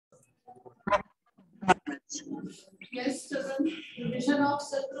Yes, children, revision of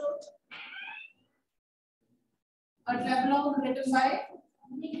Silk Road. A travelogue written by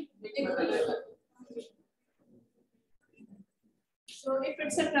So if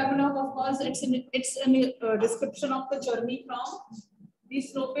it's a travelogue, of course, it's a description of the journey from the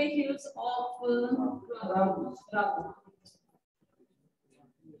slopy hills of Ragu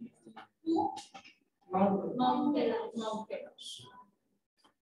to Mount Kailash.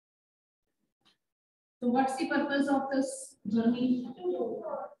 So what's the purpose of this journey?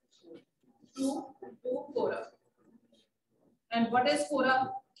 To Kora. And what is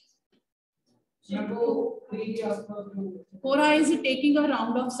Kora? Kora is taking a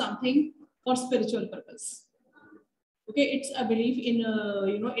round of something for spiritual purpose. Okay, it's a belief in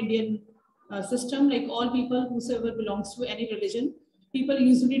Indian system. Like all people whosoever belongs to any religion, people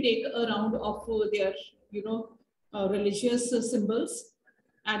usually take a round of their religious symbols,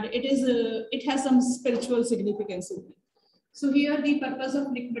 and it has some spiritual significance. So here the purpose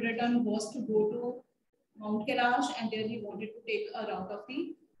of Nick Middleton was to go to Mount Kailash, and there he wanted to take a round of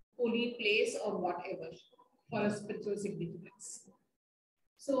the holy place or whatever for a spiritual significance.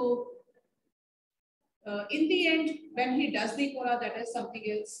 So in the end, when he does the Kora, that is something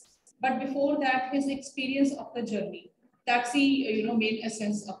else. But before that, his experience of the journey, that's the main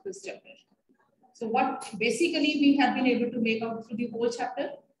essence of this chapter. So what basically we have been able to make out through the whole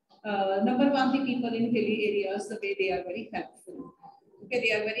chapter. Number one, the people in hilly areas, the way they are very helpful. Okay,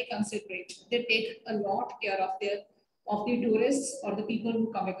 they are very considerate. They take a lot care of the tourists or the people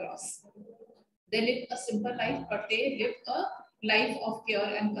who come across. They live a simple life, but they live a life of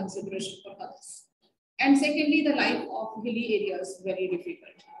care and consideration for others. And secondly, the life of hilly areas very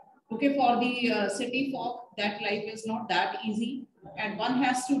difficult. Okay, for the city folk, that life is not that easy, and one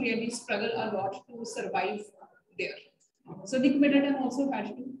has to really struggle a lot to survive there. So Nick Middleton also had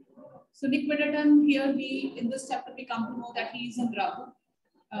to. So Nick Middleton, here in this chapter we come to know that he is in Ragu.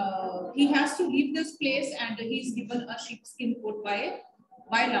 He has to leave this place, and he is given a sheepskin coat by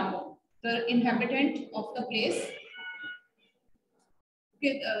Lamo, the inhabitant of the place.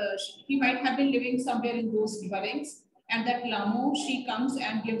 Okay, he might have been living somewhere in those dwellings, and that Lamo, she comes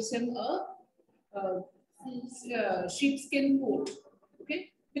and gives him a sheepskin coat.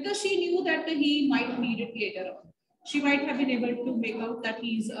 Okay, because she knew that he might need it later on. She might have been able to make out that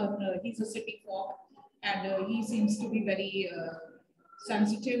he's a city folk, and he seems to be very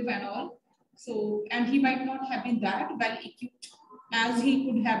sensitive and all. So, and he might not have been that well equipped as he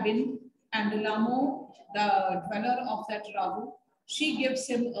could have been. And Lamo, the dweller of that Ragu, she gives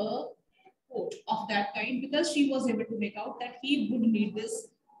him a coat of that kind because she was able to make out that he would need this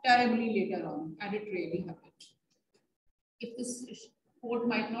terribly later on, and it really happened. If this coat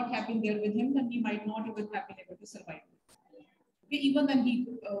might not have been there with him, then he might not even have been able to survive. Okay, even when he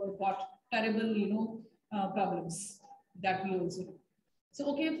got terrible, problems that we also do. So,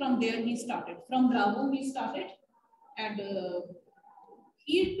 okay, from there he started. From Ragu he started, and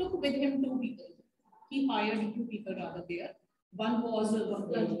he took with him two people. He hired two people rather there. One was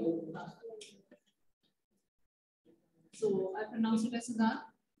so I pronounce it as Suzanne.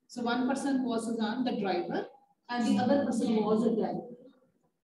 So one person was Suzanne, the driver, and the other person was a Daniel.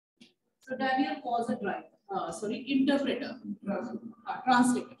 So Daniel was a driver. Interpreter,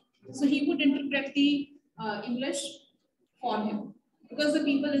 translator. So he would interpret the English for him because the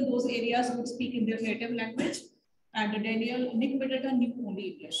people in those areas would speak in their native language, and Nick Middleton knew only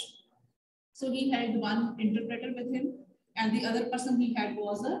English. So he had one interpreter with him, and the other person he had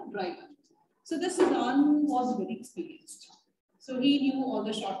was a driver. So this Suzanne was very experienced. So he knew all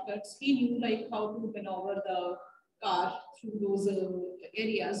the shortcuts. He knew like how to maneuver the car through those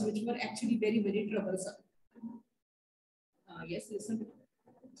areas which were actually very, very troublesome. Yes, listen.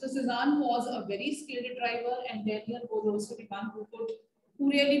 So Suzanne was a very skilled driver, and Daniel was also the one who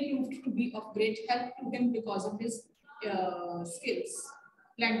really proved to be of great help to him because of his skills,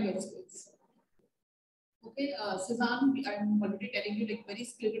 language skills. Okay, Suzanne, I'm already telling you, like very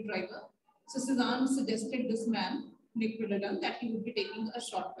skilled driver. So Suzanne suggested this man, Nick Middleton, that he would be taking a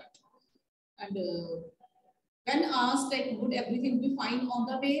shortcut. And when asked, like, would everything be fine on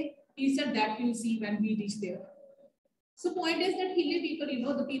the way, he said that we'll see when we reach there. So point is that hilly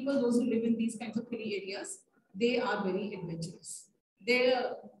people, the people, those who live in these kinds of hilly areas, they are very adventurous. They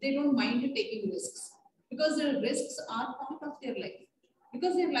don't mind taking risks because the risks are part of their life.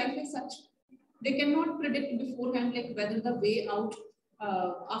 Because their life is such, they cannot predict beforehand like whether the way out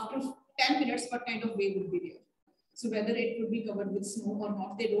after 10 minutes, what kind of way would be there. So whether it would be covered with snow or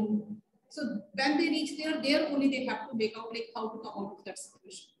not, they don't. So when they reach there only they have to make out like how to come out of that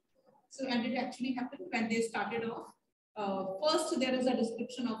situation. So and it actually happened when they started off. First, there is a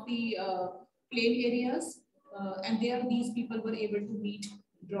description of the plain areas, And there these people were able to meet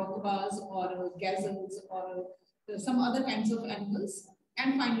drogobas or gazelles or some other kinds of animals.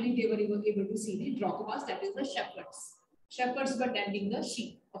 And finally, they were able to see the drogobas, that is the shepherds. Shepherds were tending the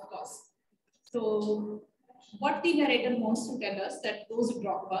sheep, of course. So what the narrator wants to tell us that those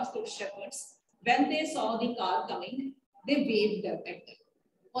drogobas, those shepherds, when they saw the car coming, they waved at them.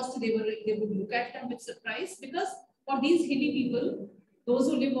 First, they would look at them with surprise because for these hilly people, those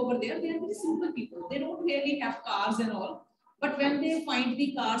who live over there, they are very simple people. They don't really have cars and all. But when they find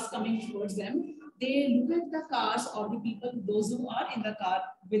the cars coming towards them, they look at the cars or the people, those who are in the car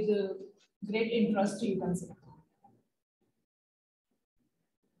with great interest, you can say.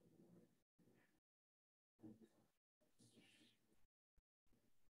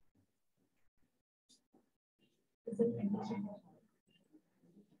 Is it interesting?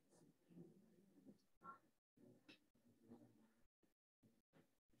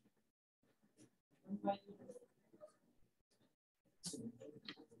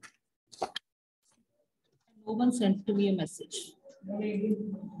 No one sent to me a message.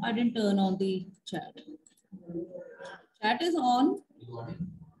 I didn't turn on the chat. Chat is on.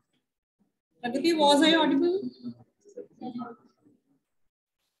 Pragati, was I audible?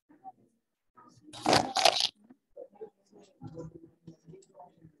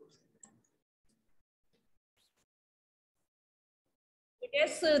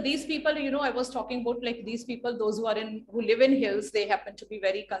 Yes, these people, you know, I was talking about like these people, those who live in hills, they happen to be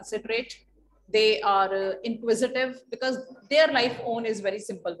very considerate. They are inquisitive because their life own is very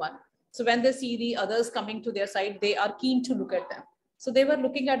simple one. So when they see the others coming to their side, they are keen to look at them. So they were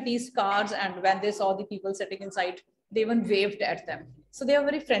looking at these cars, and when they saw the people sitting inside, they even waved at them. So they are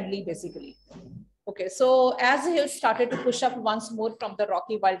very friendly basically. Okay, so as the hills started to push up once more from the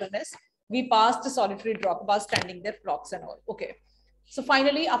rocky wilderness, we passed the solitary drogobas standing their flocks and all. Okay. So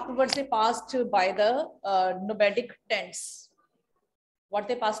finally, afterwards, they passed by the nomadic tents. What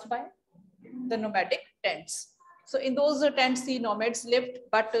they passed by? The nomadic tents. So in those tents, the nomads lived,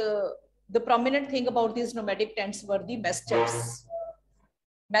 but the prominent thing about these nomadic tents were the mastiffs.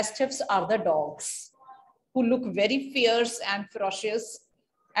 Mastiffs are the dogs who look very fierce and ferocious,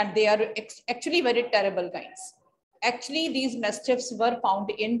 and they are actually very terrible kinds. Actually, these mastiffs were found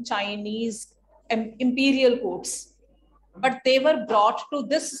in Chinese imperial courts, but they were brought to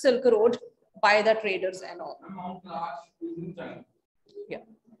this Silk Road by the traders and all. Yeah,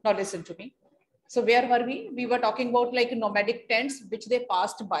 now listen to me. So where were we? We were talking about like nomadic tents, which they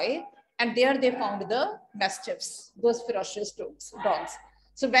passed by, and there they found the mastiffs, those ferocious dogs.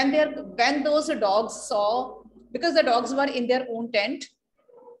 So when those dogs saw, because the dogs were in their own tent,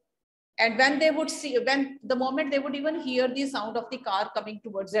 and when they would see, when the moment they would even hear the sound of the car coming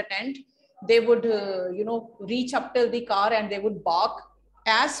towards their tent, they would, reach up till the car and they would bark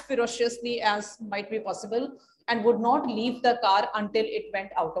as ferociously as might be possible and would not leave the car until it went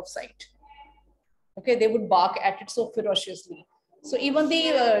out of sight. Okay, they would bark at it so ferociously. So even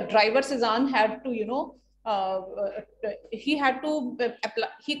the driver Cezanne had to, he had to apply,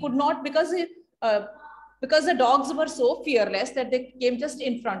 he could not because the dogs were so fearless that they came just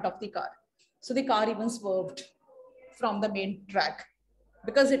in front of the car. So the car even swerved from the main track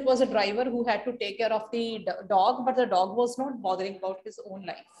because it was a driver who had to take care of the dog, but the dog was not bothering about his own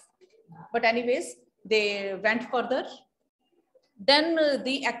life. But anyways, they went further. Then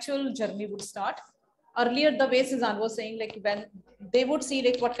the actual journey would start. Earlier, the way Cezanne was saying, like when they would see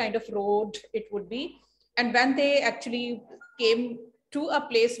like what kind of road it would be. And when they actually came to a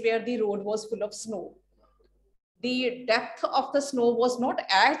place where the road was full of snow, the depth of the snow was not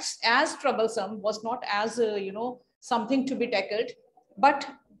as troublesome, was not as, something to be tackled, but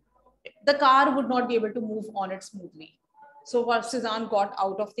the car would not be able to move on it smoothly. So while Cezanne got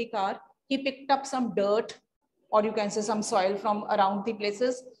out of the car, he picked up some dirt, or you can say some soil from around the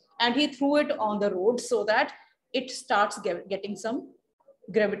places, and he threw it on the road so that it starts getting some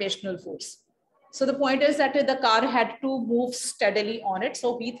gravitational force. So the point is that the car had to move steadily on it.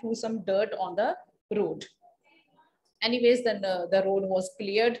 So he threw some dirt on the road. Anyways, then the road was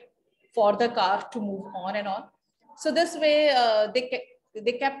cleared for the car to move on and on. So this way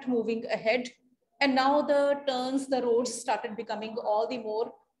they kept moving ahead. And now the turns, the roads started becoming all the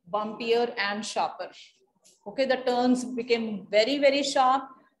more bumpier and sharper. Okay, the turns became very, very sharp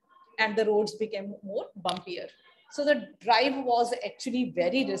and the roads became more bumpier. So the drive was actually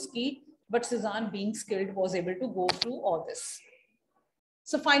very risky, but Cezanne, being skilled, was able to go through all this.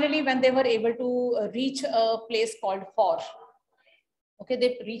 So finally, when they were able to reach a place called Hor, okay,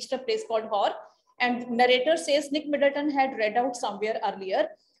 they reached a place called Hor, and narrator says Nick Middleton had read out somewhere earlier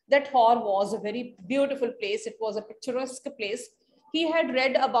that Hor was a very beautiful place. It was a picturesque place. He had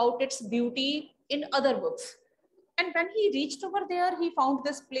read about its beauty in other books. And when he reached over there, he found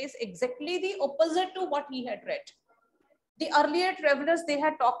this place exactly the opposite to what he had read. The earlier travelers, they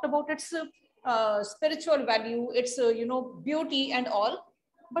had talked about its spiritual value, its beauty and all.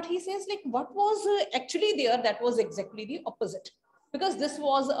 But he says, like, what was actually there that was exactly the opposite, because this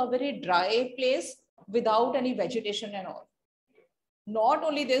was a very dry place without any vegetation and all. Not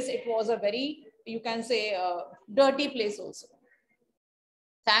only this, it was a very, you can say, dirty place also,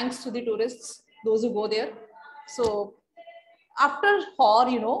 thanks to the tourists, those who go there. So after Hor,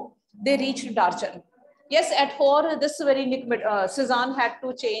 they reached Darchan. Yes, at Hor, this very Cezanne had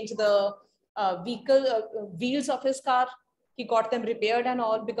to change the wheels of his car. He got them repaired and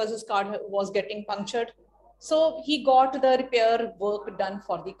all because his car was getting punctured. So he got the repair work done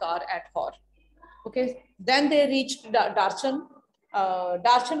for the car at Hor. Okay, then they reached Darchan.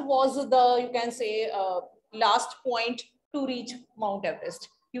 Darchan was the, you can say, last point to reach Mount Everest.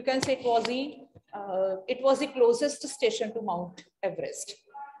 You can say it was the closest station to Mount Everest.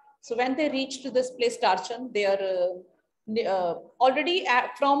 So when they reached this place, Darchan, they are already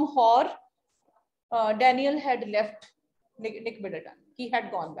from Hor. Daniel had left Nick Middleton. He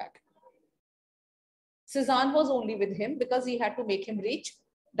had gone back. Cezanne was only with him because he had to make him reach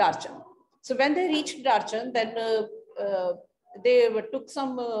Darchan. So when they reached Darchan, then they took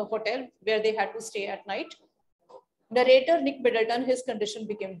some hotel where they had to stay at night. Narrator Nick Middleton, his condition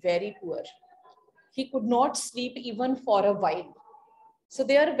became very poor. He could not sleep even for a while. So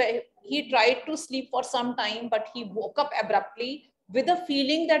there, he tried to sleep for some time, but he woke up abruptly with a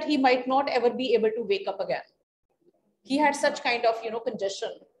feeling that he might not ever be able to wake up again. He had such kind of,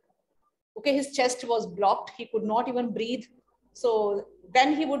 congestion. Okay, his chest was blocked. He could not even breathe. So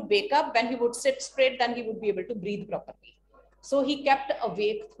when he would wake up, when he would sit straight, then he would be able to breathe properly. So he kept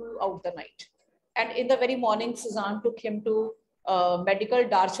awake throughout the night. And in the very morning, Cezanne took him to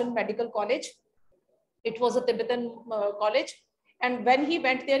Darchan Medical College. It was a Tibetan college. And when he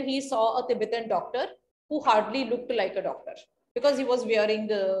went there, he saw a Tibetan doctor who hardly looked like a doctor because he was wearing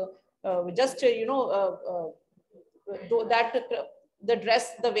the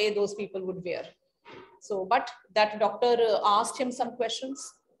dress the way those people would wear. So, but that doctor asked him some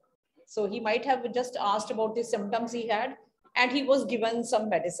questions. So he might have just asked about the symptoms he had, and he was given some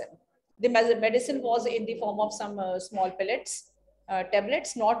medicine. The medicine was in the form of some small pellets,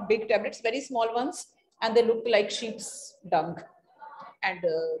 tablets, not big tablets, very small ones, and they looked like sheep's dung. And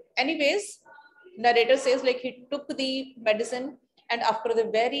anyways, narrator says, like, he took the medicine, and after the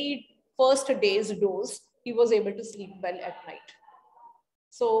very first day's dose, he was able to sleep well at night.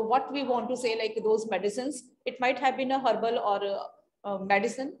 So what we want to say, like, those medicines, it might have been a herbal or a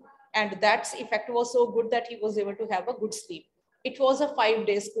medicine, and that effect was so good that he was able to have a good sleep. It was a 5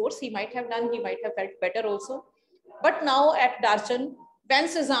 days course. He might have done, he might have felt better also. But now at Darchan, when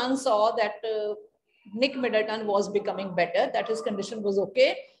Cezanne saw that Nick Middleton was becoming better, that his condition was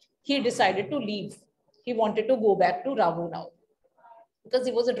okay, he decided to leave. He wanted to go back to Ravu now because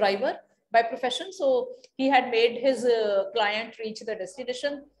he was a driver by profession. So he had made his client reach the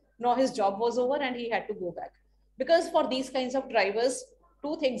destination. Now his job was over and he had to go back. Because for these kinds of drivers,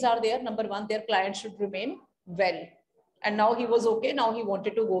 two things are there. Number one, their client should remain well. And now he was okay. Now he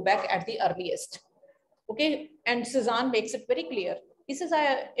wanted to go back at the earliest. Okay. And Cezanne makes it very clear. He says,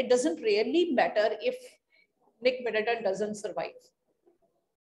 it doesn't really matter if Nick Middleton doesn't survive.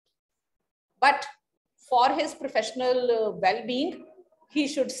 But for his professional well-being, he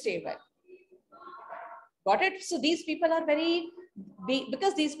should stay well. Got it? So these people are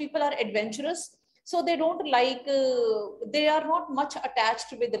because these people are adventurous. So they don't like, they are not much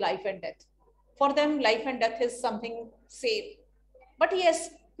attached with life and death. For them, life and death is something safe. But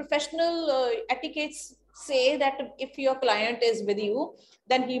yes, professional etiquettes say that if your client is with you,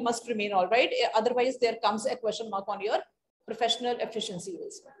 then he must remain all right. Otherwise, there comes a question mark on your professional efficiency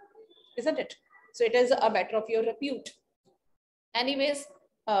also, isn't it? So it is a matter of your repute. Anyways,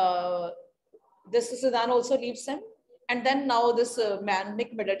 this Cezanne also leaves him. And then now this man,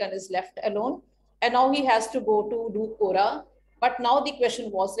 Nick Middleton, is left alone. And now he has to go to do Kora. But now the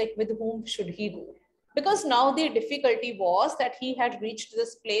question was, like, with whom should he go? Because now the difficulty was that he had reached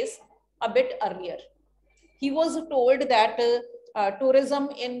this place a bit earlier. He was told that tourism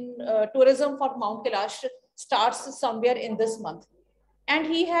for Mount Kailash starts somewhere in this month. And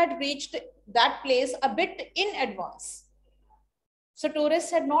he had reached that place a bit in advance. So tourists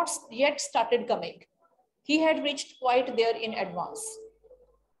had not yet started coming. He had reached quite there in advance.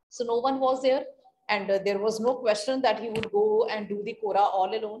 So no one was there. And there was no question that he would go and do the Kora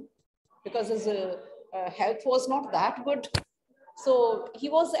all alone because his health was not that good. So he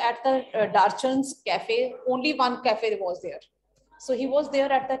was at the Darchan's cafe. Only one cafe was there. So he was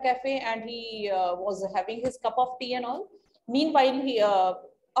there at the cafe and he was having his cup of tea and all. Meanwhile,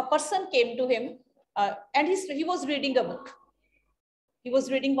 a person came to him and he was reading a book. He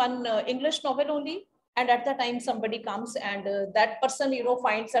was reading one English novel only. And at the time somebody comes and that person,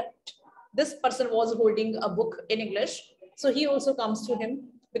 finds that this person was holding a book in English. So he also comes to him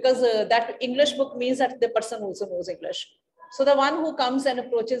because that English book means that the person also knows English. So the one who comes and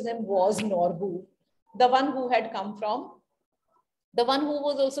approaches him was Norbu, the one who had come from, the one who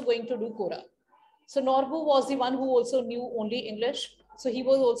was also going to do Kora. So Norbu was the one who also knew only English. So he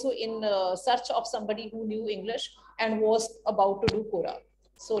was also in search of somebody who knew English and was about to do Kora.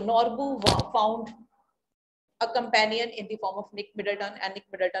 So Norbu found a companion in the form of Nick Middleton, and Nick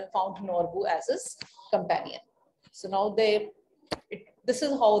Middleton found Norbu as his companion. So now this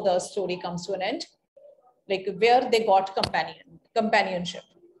is how the story comes to an end, like where they got companionship.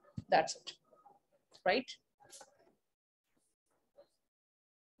 That's it, right?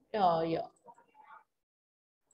 Yeah.